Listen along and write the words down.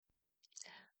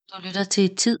Du lytter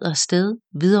til Tid Sted,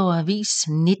 Hvidovre Avis,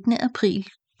 19. april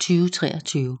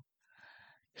 2023.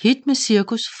 Hit med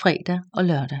cirkus fredag og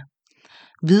lørdag.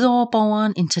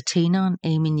 Hvidovreborgeren, entertaineren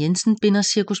Amin Jensen binder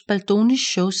Cirkus Baldonis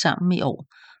show sammen i år.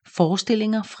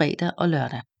 Forestillinger fredag og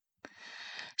lørdag.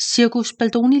 Cirkus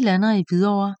Baldoni lander i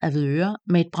Hvidovre Avis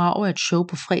med et brag af et show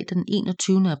på fredag den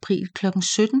 21. april kl.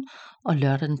 17 og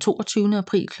lørdag den 22.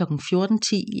 april kl.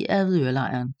 14:10 i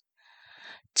Avislejren.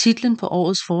 Titlen på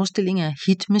årets forestilling er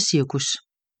Hit med cirkus.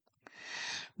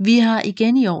 Vi har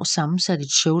igen i år sammensat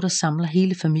et show, der samler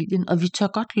hele familien, og vi tør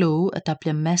godt love, at der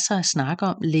bliver masser at snakke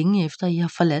om længe efter I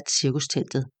har forladt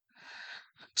cirkusteltet.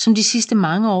 Som de sidste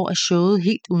mange år er showet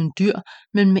helt uden dyr,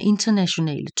 men med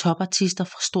internationale topartister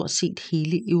fra stort set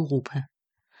hele Europa.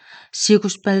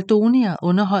 Cirkus Baldoni er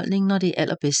underholdning, når det er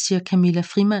allerbedst, siger Camilla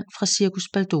Frimand fra Cirkus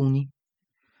Baldoni.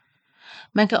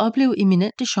 Man kan opleve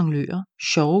eminente jonglører,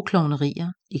 sjove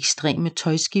klovnerier, ekstreme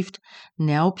tøjskift,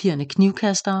 nervepirrende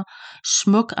knivkastere,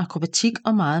 smuk akrobatik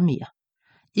og meget mere.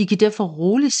 I kan derfor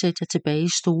roligt sætte jer tilbage i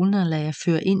stolene og lade jer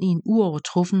føre ind i en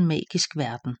uovertruffen magisk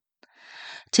verden.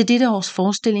 Til dette års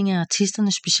forestilling er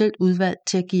artisterne specielt udvalgt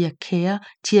til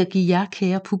at give jer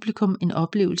kære publikum en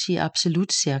oplevelse i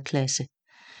absolut særklasse.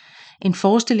 En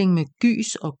forestilling med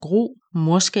gys og gru,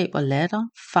 morskab og latter,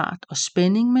 fart og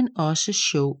spænding, men også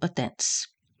show og dans.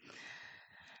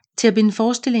 Til at binde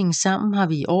forestillingen sammen har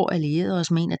vi i år allieret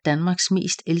os med en af Danmarks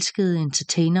mest elskede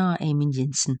entertainere, Amin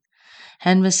Jensen.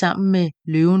 Han vil sammen med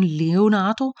løven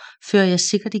Leonardo føre jer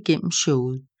sikkert igennem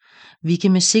showet. Vi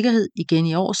kan med sikkerhed igen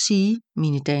i år sige,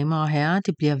 mine damer og herrer,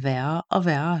 det bliver værre og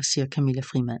værre, siger Camilla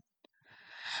Frimand.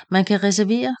 Man kan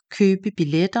reservere, købe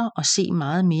billetter og se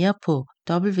meget mere på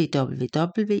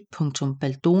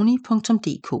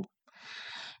www.baldoni.dk.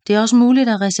 Det er også muligt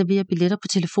at reservere billetter på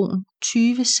telefon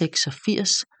 20 86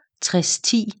 60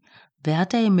 10,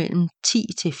 hverdage mellem 10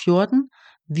 til 14,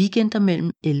 weekender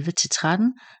mellem 11 til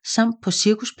 13, samt på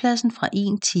cirkuspladsen fra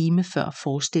 1 time før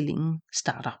forestillingen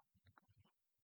starter.